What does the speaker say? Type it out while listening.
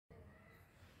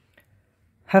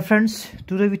Hi friends,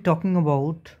 today we're talking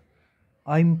about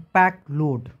impact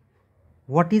load.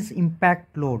 What is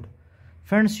impact load?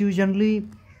 Friends, you generally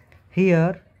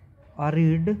hear or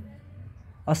read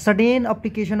a sudden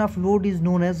application of load is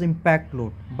known as impact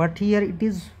load, but here it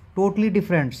is totally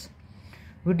different.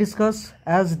 We discuss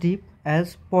as deep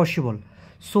as possible.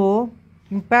 So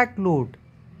impact load,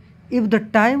 if the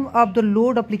time of the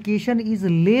load application is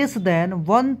less than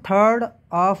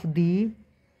 1/3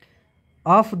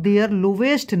 of their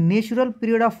lowest natural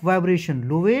period of vibration,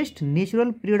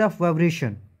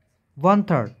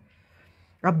 1/3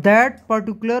 of that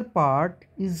particular part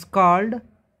is called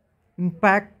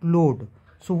impact load.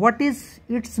 So what is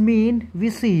its mean? We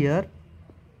see here,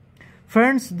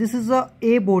 friends, this is a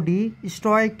body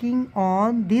striking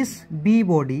on this B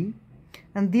body,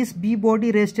 and this B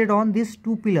body rested on these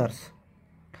two pillars.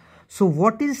 So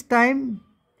what is time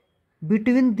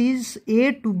between these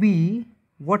A to B?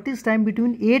 What is time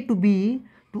between A to B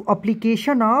to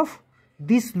application of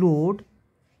this load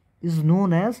is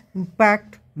known as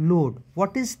impact load.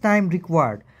 What is time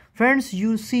required? Friends,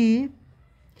 you see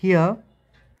here,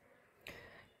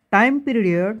 time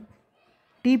period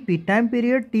TP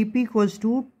equals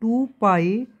to 2 pi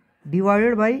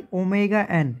divided by omega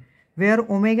n, where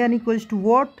omega n equals to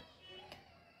what?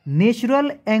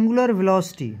 Natural angular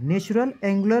velocity,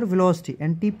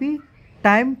 and TP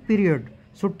time period.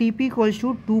 So TP equals to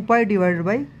 2 pi divided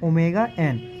by omega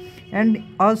n. And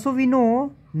also we know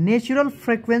natural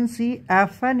frequency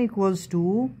Fn equals to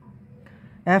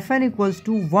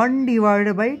 1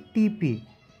 divided by TP,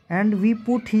 and we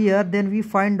put here, then we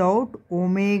find out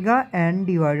omega n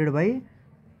divided by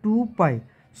 2 pi.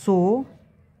 So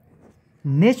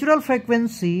natural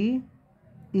frequency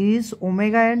is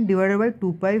omega n divided by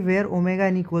 2 pi, where omega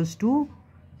n equals to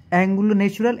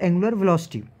natural angular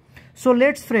velocity. So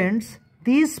let's friends,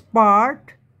 this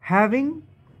part having,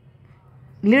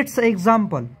 let's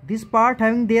example, this part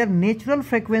having their natural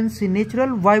frequency,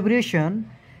 natural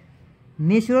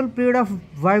period of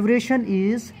vibration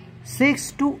is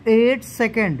 6 to 8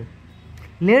 seconds.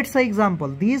 Let's say example,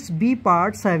 these B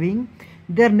parts having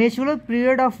their natural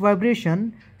period of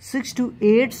vibration 6 to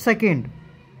 8 seconds,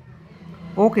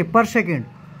 okay, per second.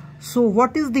 So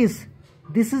what is this?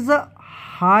 This is a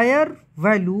higher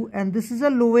value and this is a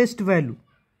lowest value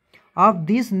of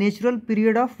this natural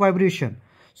period of vibration.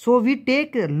 So we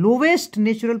take lowest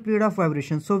natural period of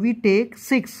vibration, so we take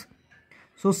 6.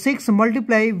 So 6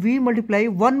 multiply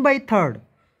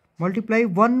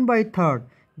 1/3,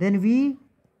 then we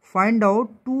find out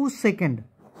 2 seconds.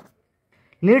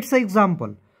 Let's say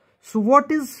example, so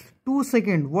what is 2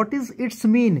 seconds? What is its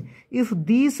mean? If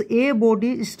this A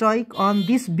body strike on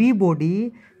this B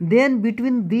body, then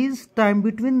between this time,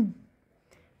 between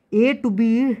A to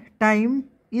B time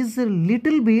is a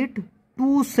little bit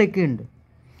 2 seconds.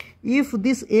 If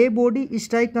this A body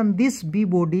strike on this B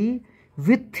body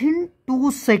within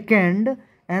 2 seconds,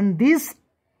 and this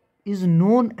is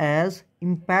known as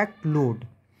impact load.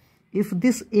 If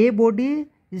this A body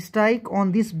strike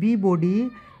on this B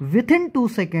body within 2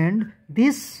 seconds,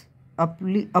 this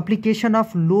application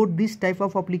of load, this type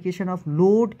of application of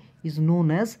load is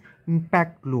known as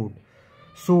impact load.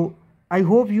 So I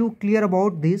hope you clear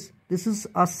about this. This is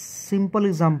a simple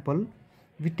example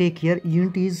we take here.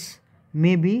 Unit is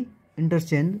maybe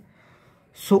interchange,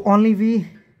 so only we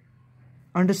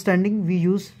understanding we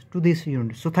use to this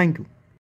unit. So thank you.